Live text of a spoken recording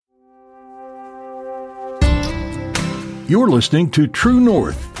You're listening to True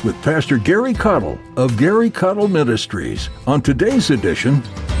North with Pastor Gary Cottle of Gary Cottle Ministries. On today's edition,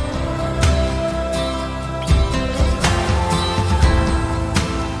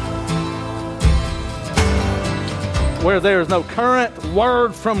 where there is no current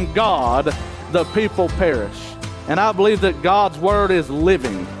word from God, the people perish. And I believe that God's word is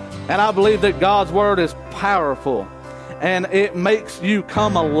living. And I believe that God's word is powerful. And it makes you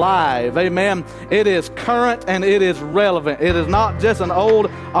come alive. Amen. It is current and it is relevant. It is not just an old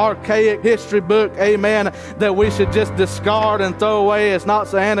archaic history book, amen, that we should just discard and throw away. It's not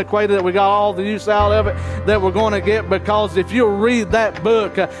so antiquated that we got all the use out of it that we're going to get, because if you read that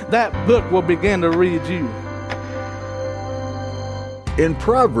book will begin to read you. In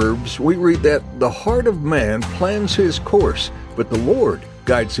Proverbs, we read that the heart of man plans his course, but the Lord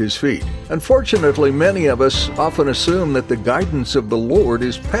guides his feet. Unfortunately, many of us often assume that the guidance of the Lord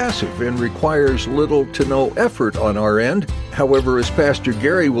is passive and requires little to no effort on our end. However, as Pastor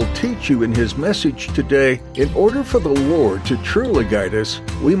Gary will teach you in his message today, in order for the Lord to truly guide us,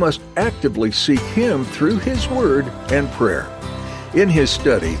 we must actively seek Him through His Word and prayer. In his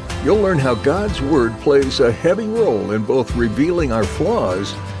study, you'll learn how God's Word plays a heavy role in both revealing our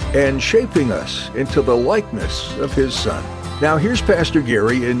flaws and shaping us into the likeness of His Son. Now here's Pastor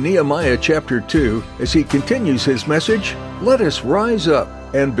Gary in Nehemiah chapter 2 as he continues his message, Let Us Rise Up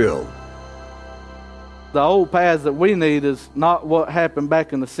and Build. The old paths that we need is not what happened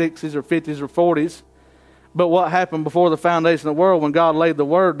back in the 60s or 50s or 40s, but what happened before the foundation of the world, when God laid the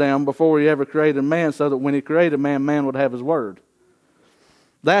Word down before He ever created man, so that when He created man, man would have His Word.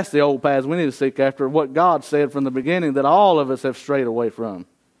 That's the old paths we need to seek after, what God said from the beginning that all of us have strayed away from.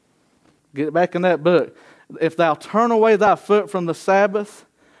 Get back in that book. If thou turn away thy foot from the Sabbath,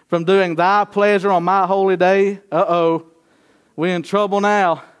 from doing thy pleasure on my holy day, we're in trouble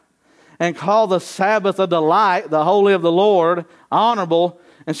now. And call the Sabbath a delight, the holy of the Lord, honorable,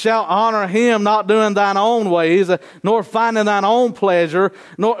 and shalt honor Him, not doing thine own ways, nor finding thine own pleasure.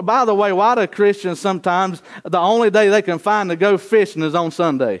 Nor, by the way, why do Christians sometimes, the only day they can find to go fishing is on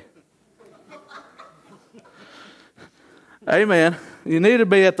Sunday? Amen. You need to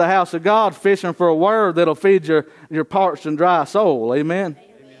be at the house of God fishing for a word that'll feed your parched and dry soul. Amen.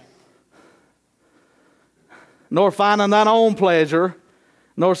 Amen. Nor finding thine own pleasure,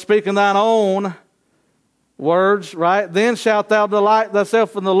 nor speaking thine own words, right? Then shalt thou delight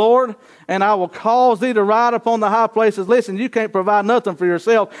thyself in the Lord, and I will cause thee to ride upon the high places. Listen, you can't provide nothing for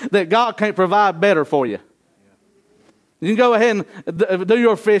yourself that God can't provide better for you. You can go ahead and do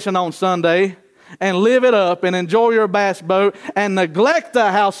your fishing on Sunday and live it up and enjoy your bass boat and neglect the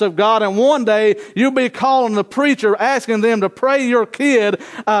house of God, and one day you'll be calling the preacher, asking them to pray your kid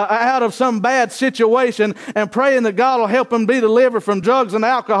out of some bad situation and praying that God will help him be delivered from drugs and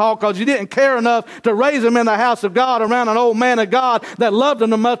alcohol because you didn't care enough to raise him in the house of God around an old man of God that loved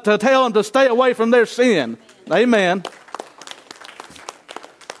him enough to tell him to stay away from their sin. Amen.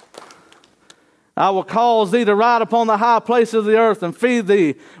 I will cause thee to ride upon the high places of the earth and feed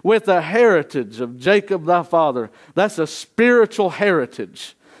thee with the heritage of Jacob thy father. That's a spiritual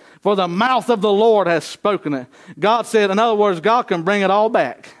heritage. For the mouth of the Lord has spoken it. God said, in other words, God can bring it all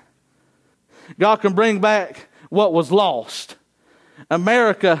back. God can bring back what was lost.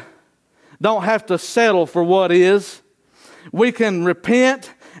 America don't have to settle for what is. We can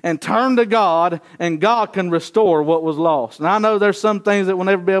repent and turn to God, and God can restore what was lost. And I know there's some things that will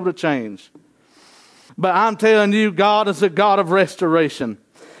never be able to change. But I'm telling you, God is a God of restoration.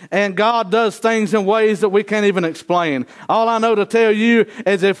 And God does things in ways that we can't even explain. All I know to tell you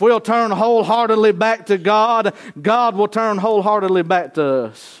is if we'll turn wholeheartedly back to God, God will turn wholeheartedly back to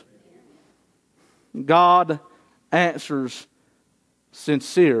us. God answers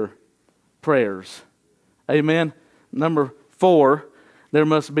sincere prayers. Amen. Number 4, there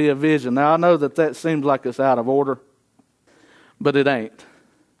must be a vision. Now, I know that seems like it's out of order, but it ain't.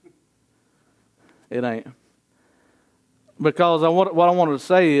 It ain't. Because what I wanted to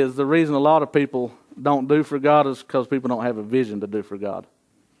say is the reason a lot of people don't do for God is because people don't have a vision to do for God.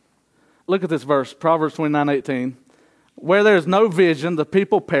 Look at this verse, Proverbs 29:18. Where there is no vision, the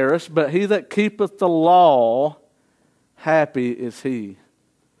people perish, but he that keepeth the law, happy is he.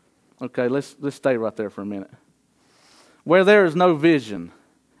 Okay, let's stay right there for a minute. Where there is no vision.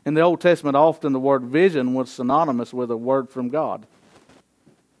 In the Old Testament, often the word vision was synonymous with a word from God.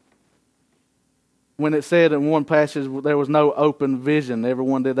 When it said in one passage there was no open vision,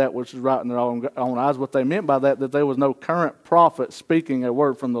 everyone did that which was right in their own eyes. What they meant by that there was no current prophet speaking a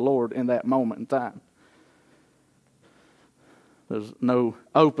word from the Lord in that moment in time. There's no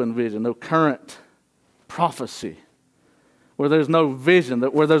open vision, no current prophecy. Where there's no vision,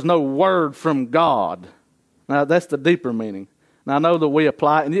 where there's no word from God. Now, that's the deeper meaning. Now, I know that we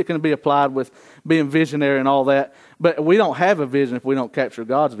apply, and it can be applied with being visionary and all that, but we don't have a vision if we don't capture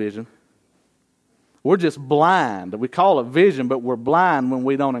God's vision. We're just blind. We call it vision, but we're blind when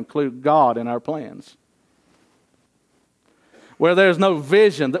we don't include God in our plans. Where there's no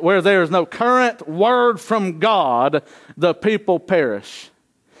vision, where there is no current word from God, the people perish.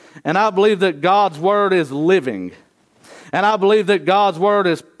 And I believe that God's word is living. And I believe that God's word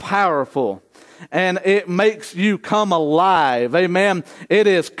is powerful. And it makes you come alive. Amen. It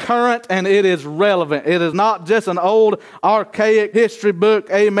is current and it is relevant. It is not just an old archaic history book,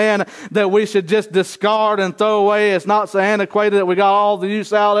 amen, that we should just discard and throw away. It's not so antiquated that we got all the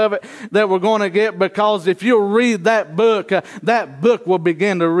use out of it that we're going to get, because if you read that book will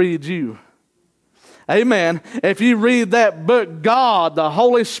begin to read you. Amen. If you read that book, God, the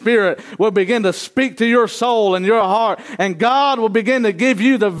Holy Spirit, will begin to speak to your soul and your heart, and God will begin to give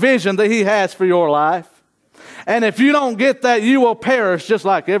you the vision that He has for your life. And if you don't get that, you will perish just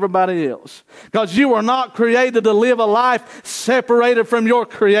like everybody else. Because you were not created to live a life separated from your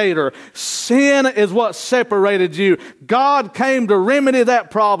Creator. Sin is what separated you. God came to remedy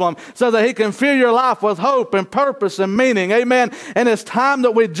that problem so that He can fill your life with hope and purpose and meaning. Amen. And it's time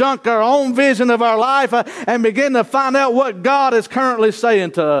that we junk our own vision of our life and begin to find out what God is currently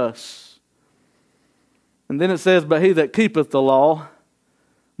saying to us. And then it says, but he that keepeth the law,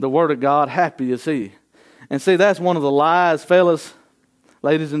 the word of God, happy is he. And see, that's one of the lies, fellas,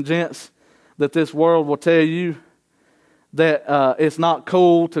 ladies and gents, that this world will tell you, that it's not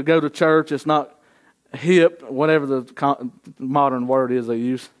cool to go to church, it's not hip, whatever the modern word is they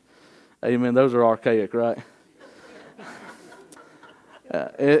use. Amen, those are archaic, right?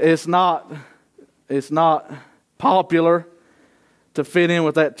 It's not popular to fit in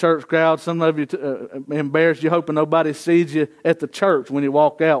with that church crowd. Some of you embarrassed you hoping nobody sees you at the church when you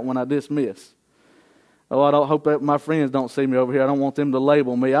walk out when I dismiss. Oh, I don't hope that my friends don't see me over here. I don't want them to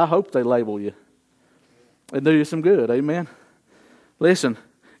label me. I hope they label you. It do you some good. Amen. Listen,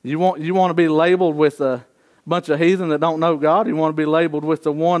 you want to be labeled with a bunch of heathen that don't know God. You want to be labeled with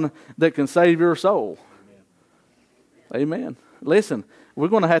the one that can save your soul. Amen. Listen, we're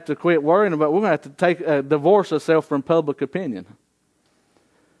going to have to quit worrying about. We're going to have to divorce ourselves from public opinion,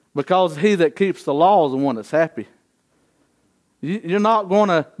 because he that keeps the law is the one that's happy. You're not going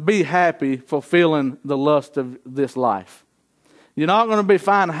to be happy fulfilling the lust of this life. You're not going to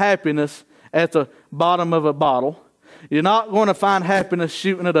find happiness at the bottom of a bottle. You're not going to find happiness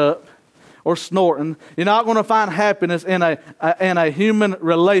shooting it up or snorting. You're not going to find happiness in a human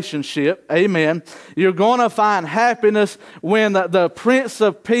relationship. Amen. You're going to find happiness when the Prince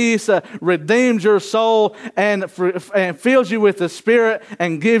of Peace redeems your soul and fills you with the Spirit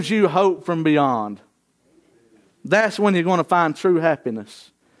and gives you hope from beyond. That's when you're going to find true happiness.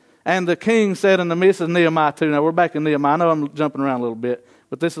 And the king said in the midst of Nehemiah 2. Now we're back in Nehemiah. I know I'm jumping around a little bit,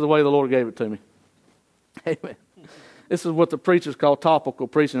 but this is the way the Lord gave it to me. Amen. This is what the preachers call topical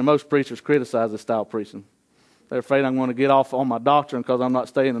preaching, and most preachers criticize this style of preaching. They're afraid I'm going to get off on my doctrine because I'm not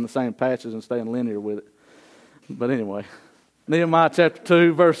staying in the same patches and staying linear with it. But anyway, Nehemiah chapter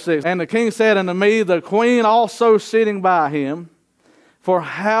 2, verse 6. And the king said unto me, the queen also sitting by him, for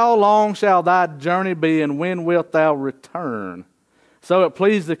how long shall thy journey be, and when wilt thou return? So it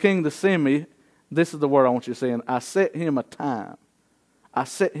pleased the king to send me. This is the word I want you to see. And I set him a time. I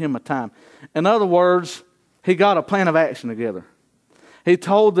set him a time. In other words, he got a plan of action together. He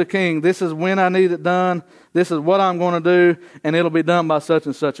told the king, this is when I need it done. This is what I'm going to do. And it'll be done by such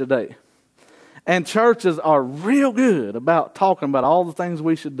and such a day. And churches are real good about talking about all the things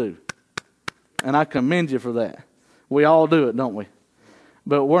we should do. And I commend you for that. We all do it, don't we?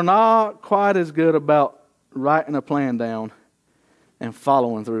 But we're not quite as good about writing a plan down and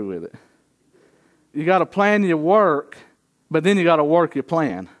following through with it. You got to plan your work, but then you got to work your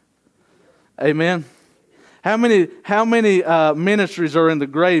plan. Amen. How many ministries are in the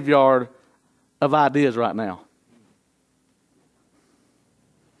graveyard of ideas right now?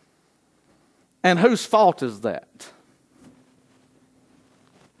 And whose fault is that?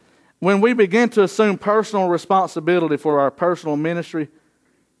 When we begin to assume personal responsibility for our personal ministry,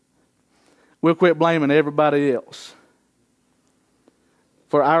 we'll quit blaming everybody else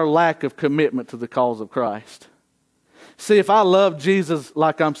for our lack of commitment to the cause of Christ. See, if I love Jesus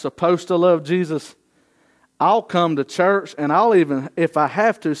like I'm supposed to love Jesus, I'll come to church and I'll even, if I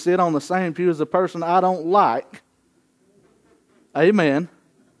have to, sit on the same pew as a person I don't like. Amen.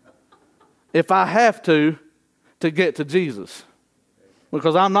 If I have to get to Jesus.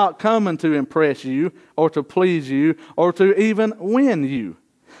 Because I'm not coming to impress you or to please you or to even win you.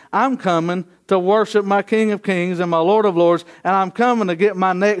 I'm coming to worship my King of Kings and my Lord of Lords, and I'm coming to get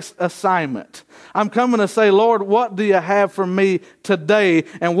my next assignment. I'm coming to say, Lord, what do you have for me today,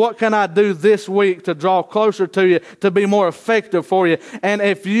 and what can I do this week to draw closer to you, to be more effective for you? And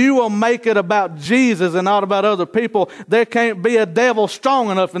if you will make it about Jesus and not about other people, there can't be a devil strong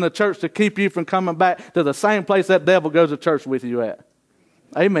enough in the church to keep you from coming back to the same place that devil goes to church with you at.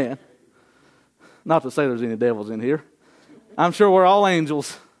 Amen. Not to say there's any devils in here. I'm sure we're all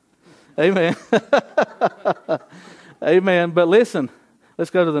angels. Amen. Amen. But listen, let's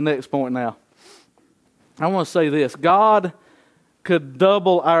go to the next point now. I want to say this. God could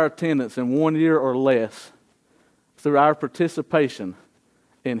double our attendance in 1 year or less through our participation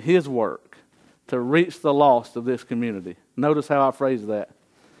in His work to reach the lost of this community. Notice how I phrase that.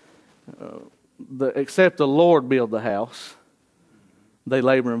 Except the Lord build the house, they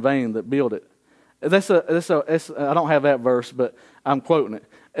labor in vain that build it. I don't have that verse, but I'm quoting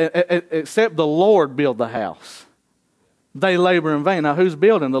it. Except the Lord build the house, they labor in vain. Now, who's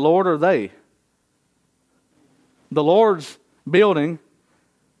building, the Lord or they? The Lord's building,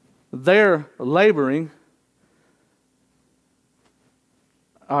 they're laboring.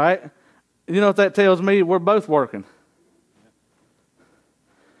 All right? You know what that tells me? We're both working.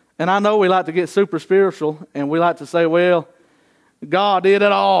 And I know we like to get super spiritual, and we like to say, well, God did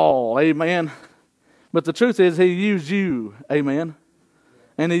it all. Amen. But the truth is, He used you. Amen.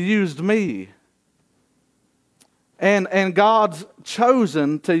 And He used me. And God's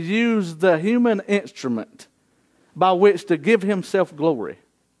chosen to use the human instrument by which to give Himself glory.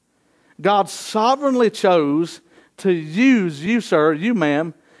 God sovereignly chose to use you, sir, you,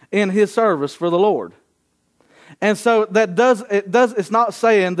 ma'am, in His service for the Lord. And so it's not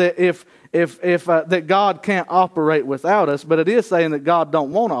saying that that God can't operate without us, but it is saying that God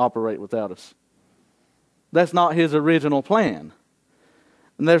don't want to operate without us. That's not His original plan.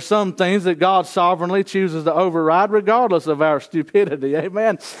 And there's some things that God sovereignly chooses to override regardless of our stupidity,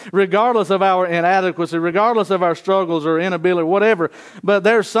 amen? Regardless of our inadequacy, regardless of our struggles or inability, whatever. But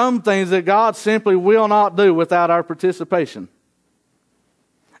there's some things that God simply will not do without our participation.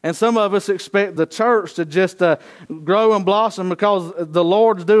 And some of us expect the church to just grow and blossom because the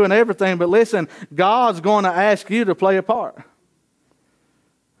Lord's doing everything. But listen, God's going to ask you to play a part.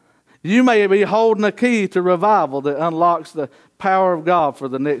 You may be holding a key to revival that unlocks the power of God for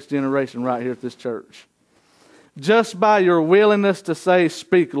the next generation right here at this church. Just by your willingness to say,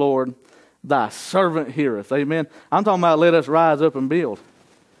 speak, Lord, thy servant heareth. Amen. I'm talking about let us rise up and build.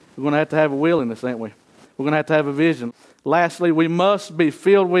 We're going to have a willingness, ain't we? We're going to have a vision. Lastly, we must be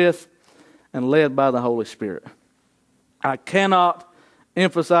filled with and led by the Holy Spirit. I cannot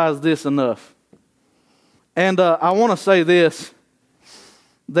emphasize this enough. And I want to say this,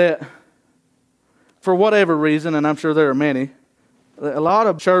 that for whatever reason, and I'm sure there are many, a lot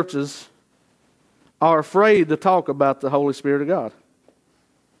of churches are afraid to talk about the Holy Spirit of God.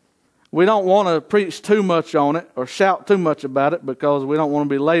 We don't want to preach too much on it or shout too much about it because we don't want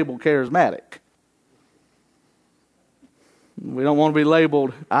to be labeled charismatic. We don't want to be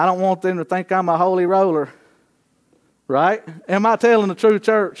labeled, I don't want them to think I'm a holy roller. Right? Am I telling the true,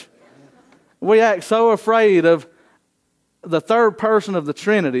 church? We act so afraid of the third person of the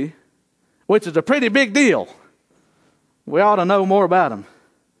Trinity, which is a pretty big deal. We ought to know more about Him.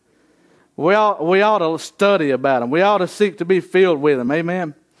 We ought to study about Him. We ought to seek to be filled with Him.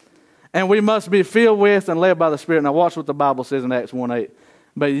 Amen? And we must be filled with and led by the Spirit. Now watch what the Bible says in Acts 1:8.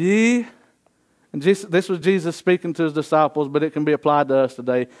 But ye... And this was Jesus speaking to His disciples, but it can be applied to us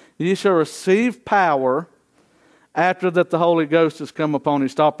today. Ye shall receive power after that the Holy Ghost has come upon you.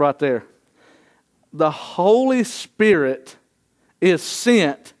 Stop right there. The Holy Spirit is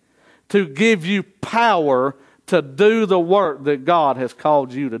sent to give you power to do the work that God has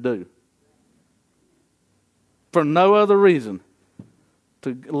called you to do. For no other reason.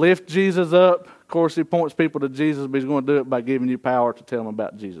 To lift Jesus up. Of course, He points people to Jesus, but He's going to do it by giving you power to tell them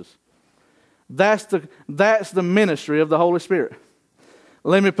about Jesus. That's the ministry of the Holy Spirit.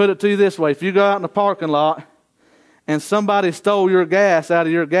 Let me put it to you this way. If you go out in the parking lot and somebody stole your gas out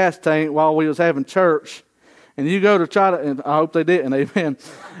of your gas tank while we was having church, and you go to try to, and I hope they didn't, amen.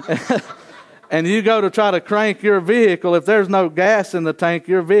 And you go to try to crank your vehicle, if there's no gas in the tank,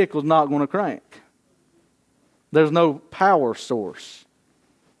 your vehicle's not going to crank. There's no power source.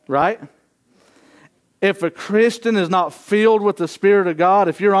 Right? If a Christian is not filled with the Spirit of God,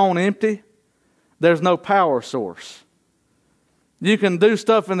 if you're on empty, there's no power source. You can do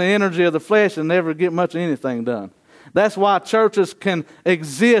stuff in the energy of the flesh and never get much of anything done. That's why churches can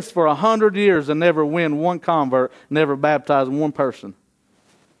exist for 100 years and never win one convert, never baptize one person.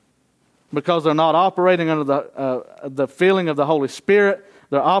 Because they're not operating under the filling of the Holy Spirit.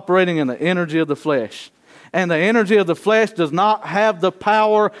 They're operating in the energy of the flesh. And the energy of the flesh does not have the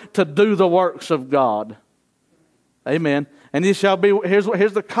power to do the works of God. Amen. And ye shall be, here's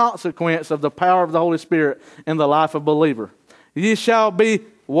the consequence of the power of the Holy Spirit in the life of a believer. Ye shall be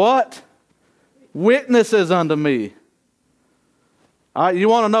what? Witnesses unto me. All right, you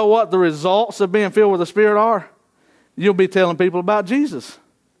want to know what the results of being filled with the Spirit are? You'll be telling people about Jesus.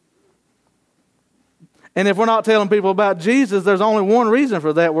 And if we're not telling people about Jesus, there's only one reason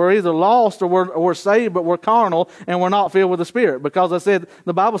for that. We're either lost or we're saved, but we're carnal and we're not filled with the Spirit. Because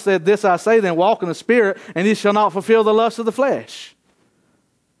the Bible said, this I say then, walk in the Spirit, and ye shall not fulfill the lust of the flesh.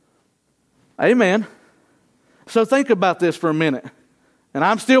 Amen. So think about this for a minute. And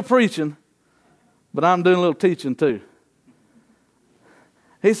I'm still preaching, but I'm doing a little teaching too.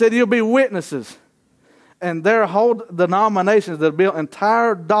 He said, you'll be witnesses. And there are whole denominations that build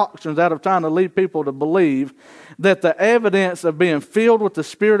entire doctrines out of trying to lead people to believe that the evidence of being filled with the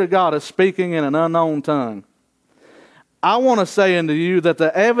Spirit of God is speaking in an unknown tongue. I want to say unto you that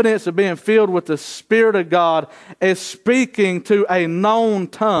the evidence of being filled with the Spirit of God is speaking to a known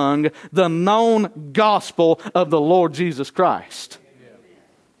tongue, the known gospel of the Lord Jesus Christ.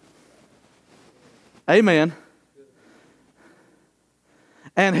 Amen.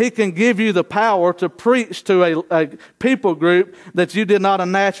 And He can give you the power to preach to a people group that you did not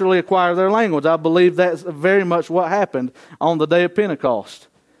naturally acquire their language. I believe that's very much what happened on the day of Pentecost.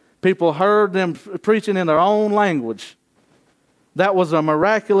 People heard them preaching in their own language. That was a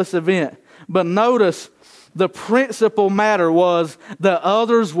miraculous event. But notice, the principal matter was that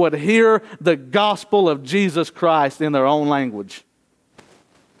others would hear the gospel of Jesus Christ in their own language.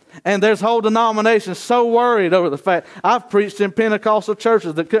 And there's whole denominations so worried over the fact I've preached in Pentecostal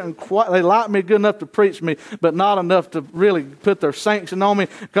churches that they liked me good enough to preach me, but not enough to really put their sanction on me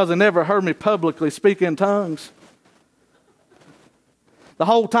because they never heard me publicly speak in tongues. The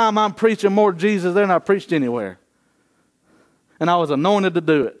whole time I'm preaching more Jesus than I preached anywhere. And I was anointed to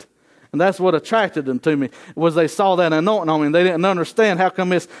do it. And that's what attracted them to me, was they saw that anointing on me, and they didn't understand how come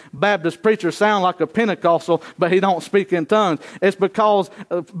this Baptist preacher sound like a Pentecostal, but he don't speak in tongues. It's because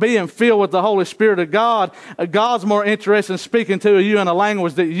being filled with the Holy Spirit of God, God's more interested in speaking to you in a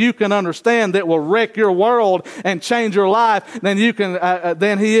language that you can understand that will wreck your world and change your life than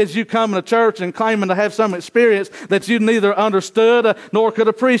He is you coming to church and claiming to have some experience that you neither understood nor could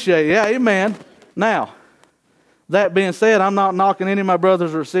appreciate. Yeah, amen. Now, that being said, I'm not knocking any of my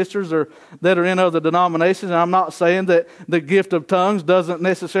brothers or sisters that are in other denominations, and I'm not saying that the gift of tongues doesn't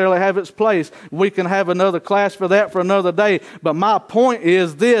necessarily have its place. We can have another class for that for another day. But my point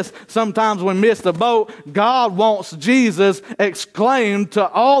is this: sometimes we miss the boat. God wants Jesus exclaimed to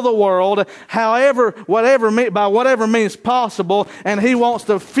all the world, by whatever means possible, and He wants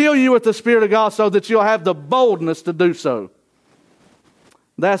to fill you with the Spirit of God so that you'll have the boldness to do so.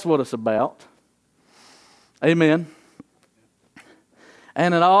 That's what it's about. Amen.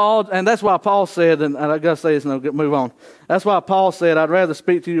 And that's why Paul said, and I got to say this and I'll move on. That's why Paul said, I'd rather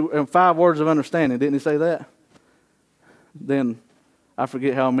speak to you in 5 words of understanding. Didn't he say that? Then I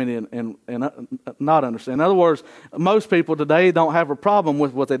forget how many in not understand. In other words, most people today don't have a problem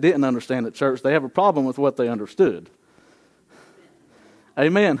with what they didn't understand at church. They have a problem with what they understood.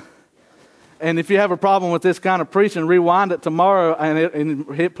 Amen. And if you have a problem with this kind of preaching, rewind it tomorrow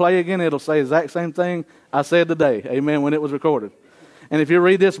and hit play again. It'll say the exact same thing I said today. Amen, when it was recorded. And if you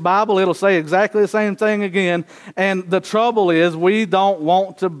read this Bible, it'll say exactly the same thing again. And the trouble is we don't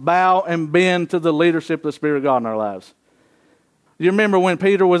want to bow and bend to the leadership of the Spirit of God in our lives. You remember when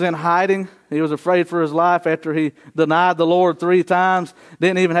Peter was in hiding? He was afraid for his life after he denied the Lord 3 times.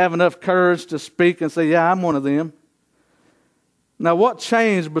 Didn't even have enough courage to speak and say, yeah, I'm one of them. Now, what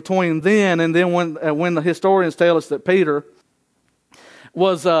changed between then and then when the historians tell us that Peter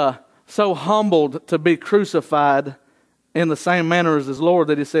was so humbled to be crucified in the same manner as his Lord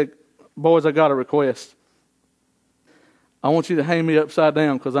that he said, boys, I got a request. I want you to hang me upside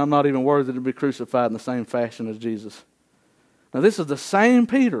down because I'm not even worthy to be crucified in the same fashion as Jesus. Now, this is the same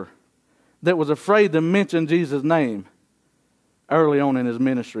Peter that was afraid to mention Jesus' name early on in his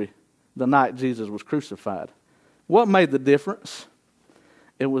ministry, the night Jesus was crucified. What made the difference?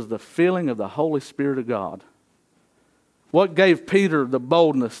 It was the filling of the Holy Spirit of God. What gave Peter the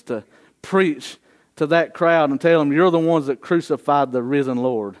boldness to preach to that crowd and tell them, you're the ones that crucified the risen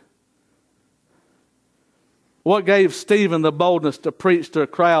Lord? What gave Stephen the boldness to preach to a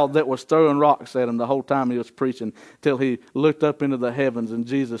crowd that was throwing rocks at him the whole time he was preaching, till he looked up into the heavens and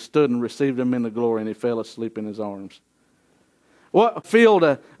Jesus stood and received him in the glory and he fell asleep in his arms? What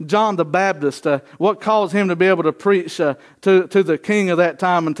filled John the Baptist? What caused him to be able to preach to the king of that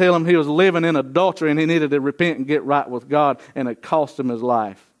time and tell him he was living in adultery and he needed to repent and get right with God, and it cost him his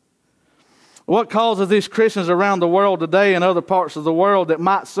life? What causes these Christians around the world today and other parts of the world that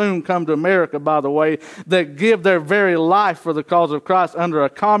might soon come to America, by the way, that give their very life for the cause of Christ under a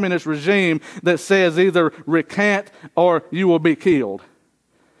communist regime that says either recant or you will be killed?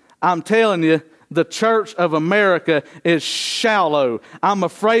 I'm telling you, the church of America is shallow. I'm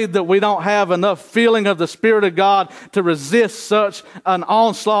afraid that we don't have enough feeling of the Spirit of God to resist such an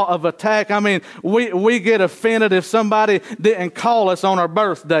onslaught of attack. I mean, we get offended if somebody didn't call us on our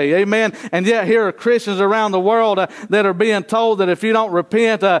birthday. Amen. And yet here are Christians around the world that are being told that if you don't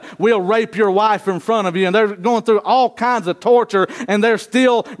repent, we'll rape your wife in front of you. And they're going through all kinds of torture, and they're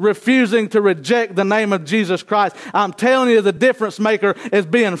still refusing to reject the name of Jesus Christ. I'm telling you, the difference maker is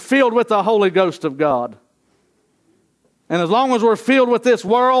being filled with the Holy Ghost of God. And as long as we're filled with this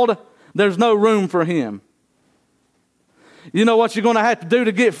world, there's no room for Him. You know what you're going to have to do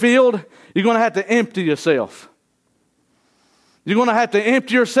to get filled? You're going to have to empty yourself. You're going to have to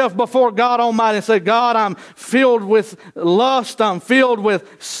empty yourself before God Almighty and say, God, I'm filled with lust. I'm filled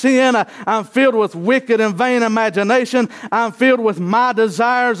with sin. I'm filled with wicked and vain imagination. I'm filled with my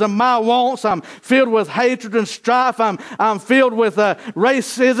desires and my wants. I'm filled with hatred and strife. I'm filled with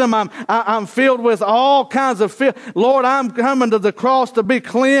racism. I'm filled with all kinds of fear. Lord, I'm coming to the cross to be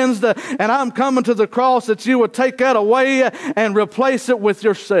cleansed, and I'm coming to the cross that you would take that away and replace it with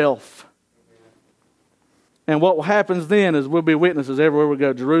yourself. And what happens then is we'll be witnesses everywhere we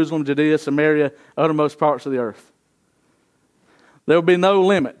go. Jerusalem, Judea, Samaria, uttermost parts of the earth. There will be no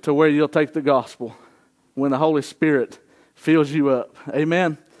limit to where you'll take the gospel when the Holy Spirit fills you up.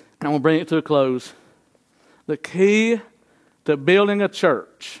 Amen? I'm going to bring it to a close. The key to building a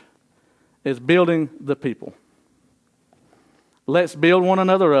church is building the people. Let's build one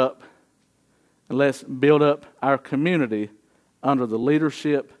another up, and let's build up our community under the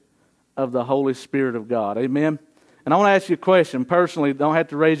leadership of the Holy Spirit of God. Amen? And I want to ask you a question. Personally, don't have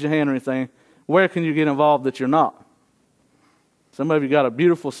to raise your hand or anything. Where can you get involved that you're not? Some of you got a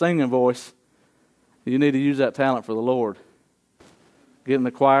beautiful singing voice. You need to use that talent for the Lord. Get in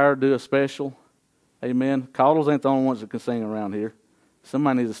the choir, do a special. Amen? Caudles ain't the only ones that can sing around here.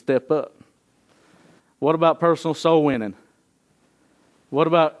 Somebody needs to step up. What about personal soul winning? What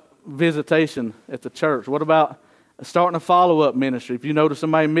about visitation at the church? What about starting a follow-up ministry? If you notice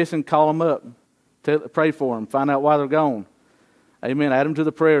somebody missing, call them up. Pray for them. Find out why they're gone. Amen. Add them to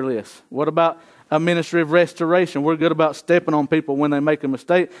the prayer list. What about a ministry of restoration? We're good about stepping on people when they make a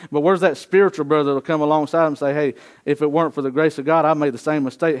mistake. But where's that spiritual brother that'll come alongside them and say, hey, if it weren't for the grace of God, I made the same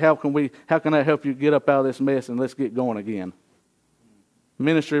mistake. How can that help you get up out of this mess and let's get going again?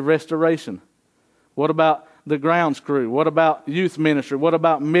 Ministry of restoration. What about the grounds crew? What about youth ministry? What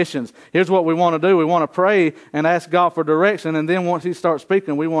about missions? Here's what we want to do. We want to pray and ask God for direction, and then once He starts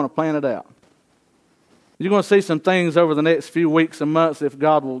speaking, we want to plan it out. You're going to see some things over the next few weeks and months if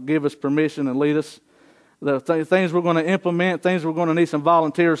God will give us permission and lead us. The things we're going to implement, things we're going to need some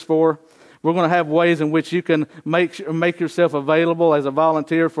volunteers for. We're going to have ways in which you can make yourself available as a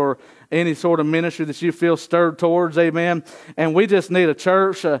volunteer for any sort of ministry that you feel stirred towards, amen. And we just need a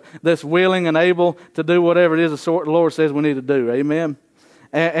church that's willing and able to do whatever it is the Lord says we need to do, amen.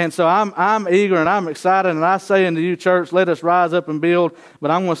 And so I'm eager and I'm excited, and I say unto you, church, let us rise up and build. But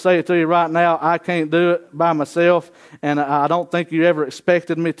I'm going to say it to you right now, I can't do it by myself, and I don't think you ever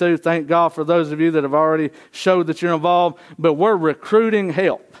expected me to. Thank God for those of you that have already showed that you're involved. But we're recruiting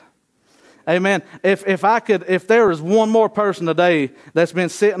help. Amen. If there is one more person today that's been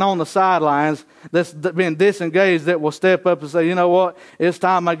sitting on the sidelines, that's been disengaged, that will step up and say, you know what, it's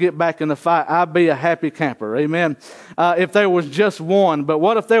time I get back in the fight, I'd be a happy camper. Amen. If there was just one, but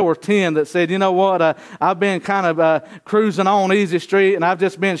what if there were 10 that said, you know what, I've been kind of cruising on easy street, and I've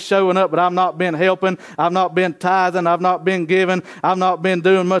just been showing up, but I've not been helping, I've not been tithing, I've not been giving, I've not been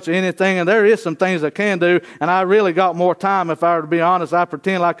doing much of anything, and there is some things I can do, and I really got more time. If I were to be honest, I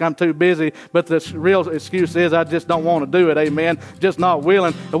pretend like I'm too busy, but the real excuse is I just don't want to do it, amen, just not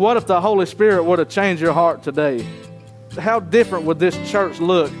willing. But what if the Holy Spirit would have changed your heart today? How different would this church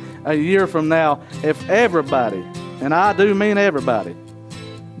look a year from now if everybody, and I do mean everybody,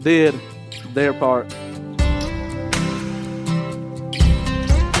 did their part?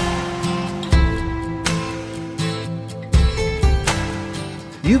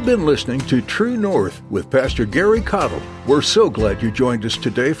 You've been listening to True North with Pastor Gary Caudill. We're so glad you joined us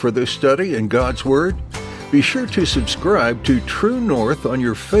today for this study in God's Word. Be sure to subscribe to True North on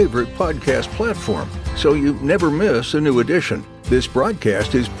your favorite podcast platform so you never miss a new edition. This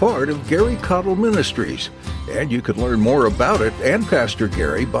broadcast is part of Gary Caudill Ministries, and you can learn more about it and Pastor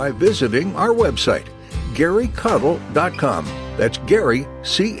Gary by visiting our website, GaryCaudill.com. That's Gary,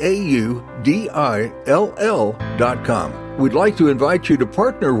 CAUDILL.com. We'd like to invite you to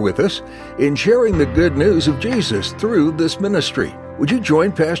partner with us in sharing the good news of Jesus through this ministry. Would you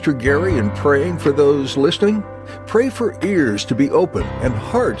join Pastor Gary in praying for those listening? Pray for ears to be open and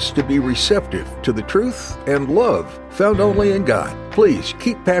hearts to be receptive to the truth and love found only in God. Please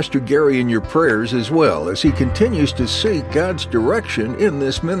keep Pastor Gary in your prayers as well as he continues to seek God's direction in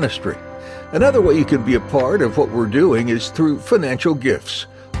this ministry. Another way you can be a part of what we're doing is through financial gifts.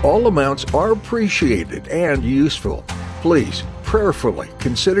 All amounts are appreciated and useful. Please prayerfully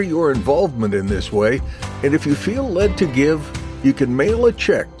consider your involvement in this way, and if you feel led to give, you can mail a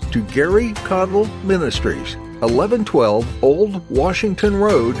check to Gary Caudill Ministries, 1112 Old Washington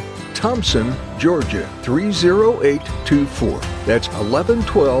Road, Thompson, Georgia, 30824. That's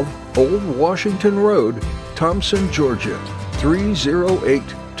 1112 Old Washington Road, Thompson, Georgia,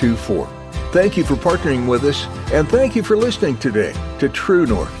 30824. Thank you for partnering with us, and thank you for listening today to True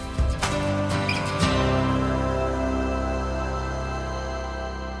North.